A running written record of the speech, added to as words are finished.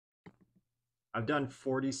I've done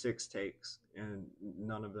 46 takes and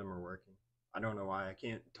none of them are working. I don't know why. I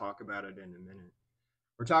can't talk about it in a minute.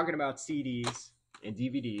 We're talking about CDs and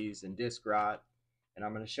DVDs and disc rot. And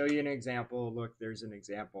I'm going to show you an example. Look, there's an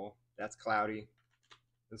example. That's cloudy.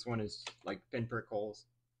 This one is like pinprick holes.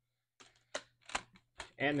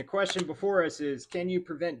 And the question before us is, can you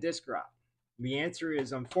prevent disc rot? The answer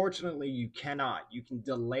is, unfortunately, you cannot. You can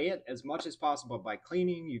delay it as much as possible by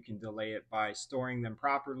cleaning. You can delay it by storing them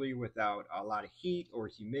properly without a lot of heat or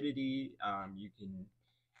humidity. You can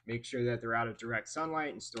make sure that they're out of direct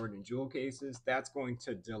sunlight and stored in jewel cases. That's going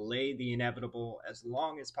to delay the inevitable as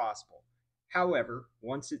long as possible. However,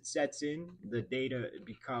 once it sets in, the data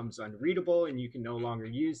becomes unreadable and you can no longer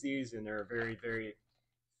use these, and they're a very, very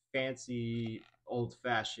fancy, old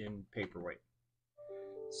fashioned paperweight.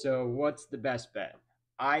 So, what's the best bet?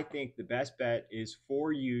 I think the best bet is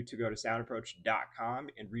for you to go to soundapproach.com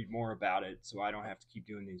and read more about it so I don't have to keep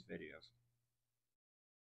doing these videos.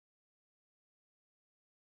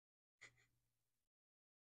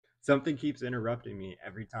 Something keeps interrupting me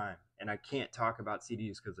every time, and I can't talk about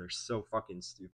CDs because they're so fucking stupid.